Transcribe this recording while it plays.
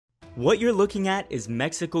What you're looking at is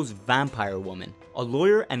Mexico's vampire woman, a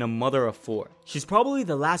lawyer and a mother of 4. She's probably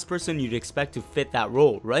the last person you'd expect to fit that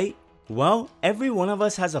role, right? Well, every one of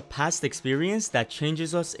us has a past experience that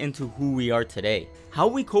changes us into who we are today. How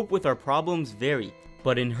we cope with our problems vary,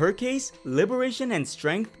 but in her case, liberation and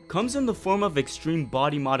strength comes in the form of extreme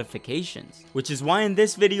body modifications. Which is why in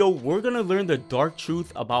this video, we're gonna learn the dark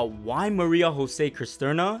truth about why Maria Jose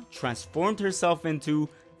Cristerna transformed herself into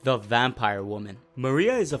the vampire woman.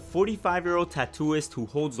 Maria is a 45-year-old tattooist who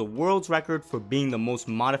holds the world's record for being the most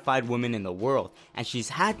modified woman in the world, and she's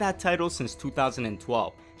had that title since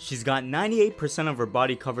 2012. She's got 98% of her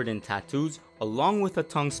body covered in tattoos, along with a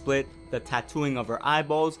tongue split, the tattooing of her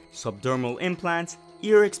eyeballs, subdermal implants,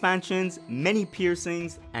 ear expansions, many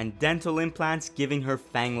piercings, and dental implants giving her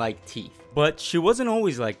fang-like teeth. But she wasn't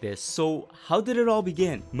always like this, so how did it all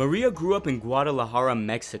begin? Maria grew up in Guadalajara,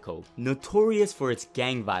 Mexico, notorious for its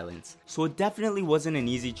gang violence, so it definitely wasn't an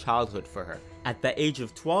easy childhood for her. At the age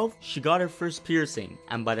of 12, she got her first piercing,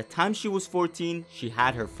 and by the time she was 14, she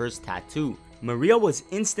had her first tattoo. Maria was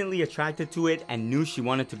instantly attracted to it and knew she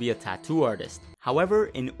wanted to be a tattoo artist. However,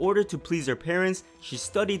 in order to please her parents, she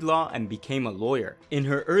studied law and became a lawyer. In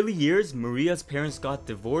her early years, Maria's parents got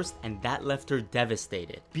divorced and that left her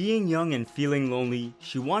devastated. Being young and feeling lonely,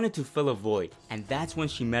 she wanted to fill a void, and that's when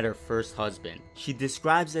she met her first husband. She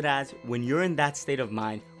describes it as, when you're in that state of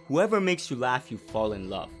mind, whoever makes you laugh, you fall in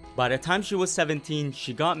love. By the time she was 17,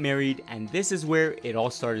 she got married, and this is where it all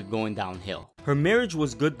started going downhill. Her marriage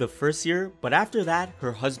was good the first year, but after that,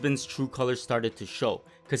 her husband's true colors started to show,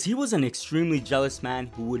 cause he was an extremely jealous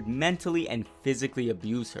man who would mentally and physically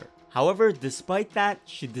abuse her. However, despite that,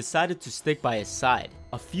 she decided to stick by his side.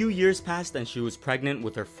 A few years passed and she was pregnant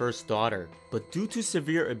with her first daughter, but due to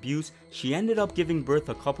severe abuse, she ended up giving birth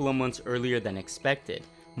a couple of months earlier than expected.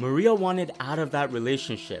 Maria wanted out of that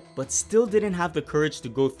relationship, but still didn't have the courage to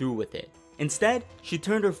go through with it. Instead, she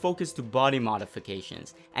turned her focus to body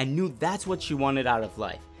modifications and knew that's what she wanted out of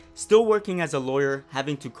life. Still working as a lawyer,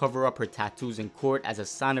 having to cover up her tattoos in court as a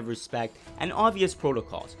sign of respect and obvious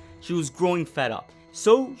protocols, she was growing fed up.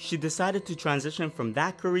 So she decided to transition from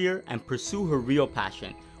that career and pursue her real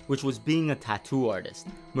passion, which was being a tattoo artist.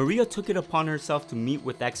 Maria took it upon herself to meet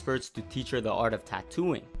with experts to teach her the art of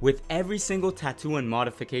tattooing. With every single tattoo and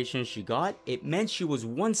modification she got, it meant she was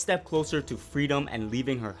one step closer to freedom and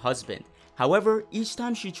leaving her husband. However, each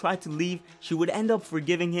time she tried to leave, she would end up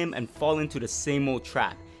forgiving him and fall into the same old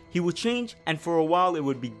trap. He would change, and for a while it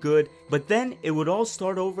would be good, but then it would all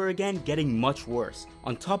start over again, getting much worse.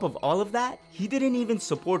 On top of all of that, he didn't even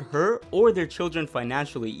support her or their children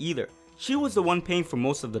financially either. She was the one paying for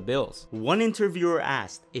most of the bills. One interviewer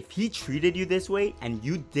asked, if he treated you this way and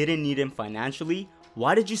you didn't need him financially,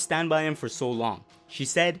 why did you stand by him for so long? She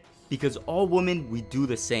said, because all women, we do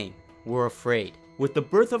the same. We're afraid. With the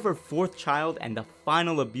birth of her 4th child and the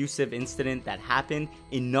final abusive incident that happened,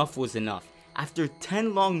 enough was enough. After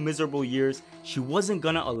 10 long miserable years, she wasn't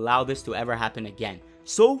gonna allow this to ever happen again.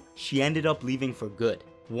 So she ended up leaving for good.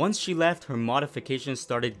 Once she left, her modifications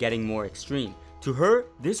started getting more extreme. To her,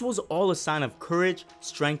 this was all a sign of courage,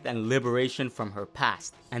 strength, and liberation from her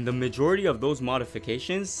past, and the majority of those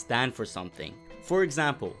modifications stand for something. For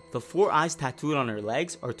example, the 4 eyes tattooed on her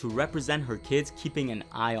legs are to represent her kids keeping an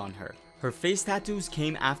eye on her. Her face tattoos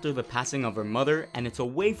came after the passing of her mother, and it's a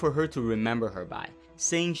way for her to remember her by,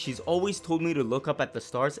 saying she's always told me to look up at the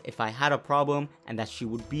stars if I had a problem and that she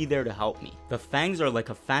would be there to help me. The fangs are like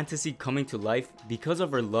a fantasy coming to life because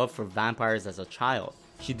of her love for vampires as a child.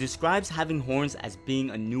 She describes having horns as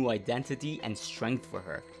being a new identity and strength for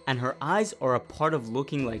her, and her eyes are a part of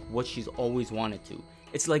looking like what she's always wanted to.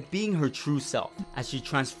 It's like being her true self. As she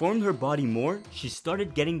transformed her body more, she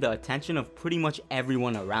started getting the attention of pretty much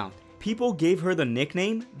everyone around. People gave her the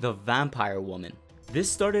nickname, the Vampire Woman. This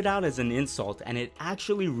started out as an insult and it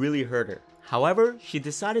actually really hurt her. However, she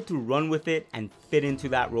decided to run with it and fit into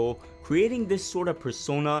that role, creating this sort of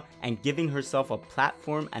persona and giving herself a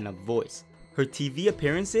platform and a voice. Her TV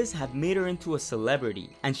appearances have made her into a celebrity,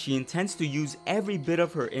 and she intends to use every bit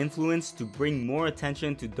of her influence to bring more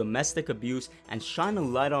attention to domestic abuse and shine a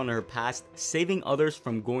light on her past, saving others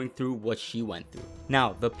from going through what she went through.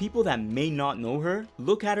 Now, the people that may not know her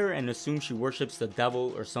look at her and assume she worships the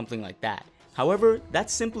devil or something like that. However,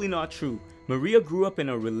 that's simply not true. Maria grew up in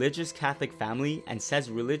a religious Catholic family and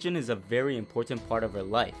says religion is a very important part of her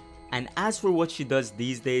life. And as for what she does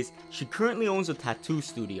these days, she currently owns a tattoo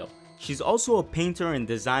studio. She's also a painter and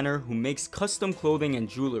designer who makes custom clothing and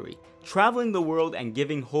jewelry, traveling the world and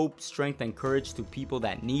giving hope, strength, and courage to people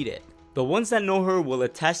that need it. The ones that know her will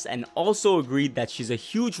attest and also agree that she's a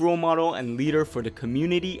huge role model and leader for the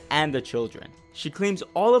community and the children. She claims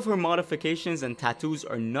all of her modifications and tattoos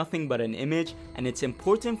are nothing but an image, and it's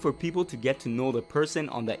important for people to get to know the person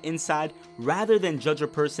on the inside rather than judge a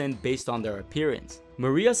person based on their appearance.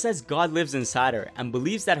 Maria says God lives inside her and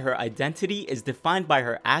believes that her identity is defined by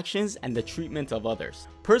her actions and the treatment of others.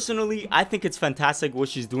 Personally, I think it's fantastic what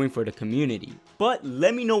she's doing for the community, but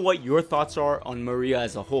let me know what your thoughts are on Maria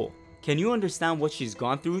as a whole. Can you understand what she's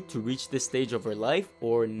gone through to reach this stage of her life,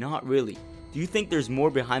 or not really? Do you think there's more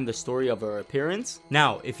behind the story of her appearance?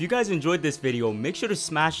 Now, if you guys enjoyed this video, make sure to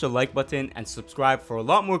smash the like button and subscribe for a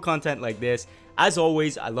lot more content like this. As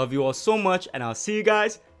always, I love you all so much, and I'll see you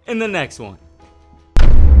guys in the next one.